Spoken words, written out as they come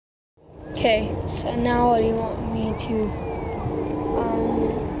Okay, so now what do you want me to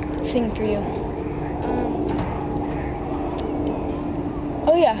sing for you?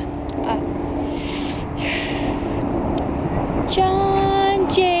 Oh yeah. John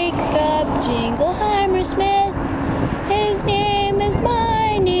Jacob Jingleheimer Smith, his name is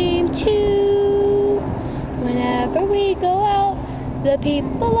my name too. Whenever we go out, the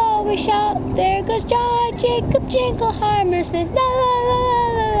people always shout, there goes John Jacob Jingleheimer Smith, la la la la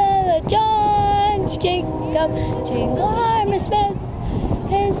la la. John Jacob Jingleheimer Smith,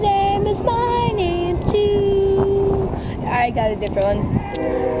 his name is my name too. I got a different one.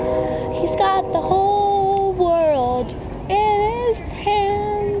 He's got the whole world in his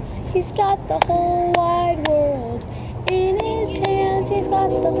hands. He's got the whole wide world in his hands. He's got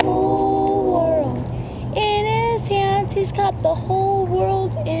the whole world in his hands. He's got the whole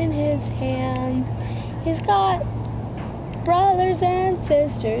world in his hand. He's got brothers and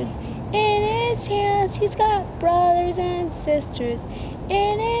sisters in his hands. He's got brothers and sisters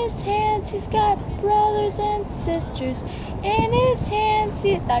in his hands. He's got brothers and sisters in his hands.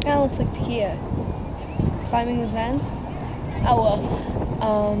 That kind of looks like Takia climbing the fence. Oh well.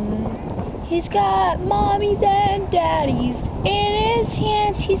 He's got mommies and daddies in his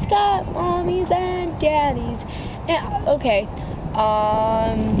hands. He's got mommies and daddies. And, okay.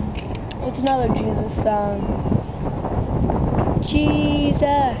 What's another Jesus song?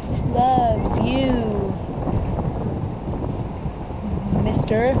 Jesus loves you,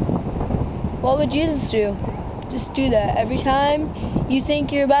 mister. What would Jesus do? Just do that. Every time you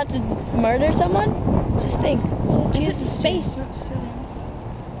think you're about to murder someone, just think, what would Jesus do? Space, not silly.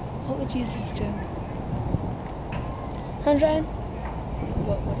 What would Jesus do? Hundred?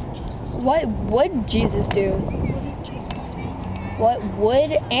 What would Jesus do? What would Jesus do? What did Jesus do? What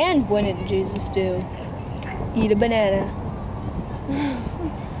would and wouldn't Jesus do? Eat a banana.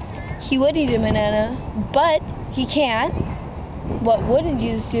 He would eat a banana, but he can't. What wouldn't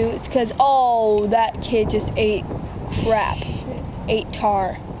Jesus do? It's because, oh, that kid just ate crap. Shit. Ate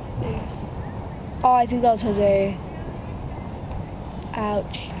tar. Yes. Oh, I think that was Jose.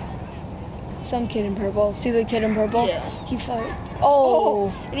 Ouch. Some kid in purple. See the kid in purple? Yeah. He felt.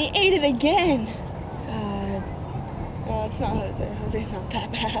 Oh. And he ate it again. God. No, it's not Jose. Jose's not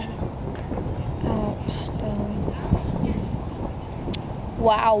that bad. Ouch. Though.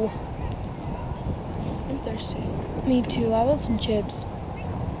 Wow. I'm thirsty. Me too. I want some chips.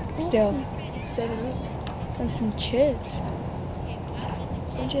 Still. 7-Up. I want some chips.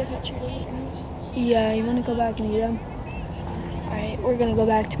 Don't you have hot Cheetos at your house? Yeah, you want to go back and eat them? Alright, we're going to go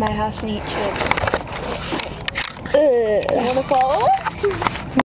back to my house and eat chips. You want to follow us?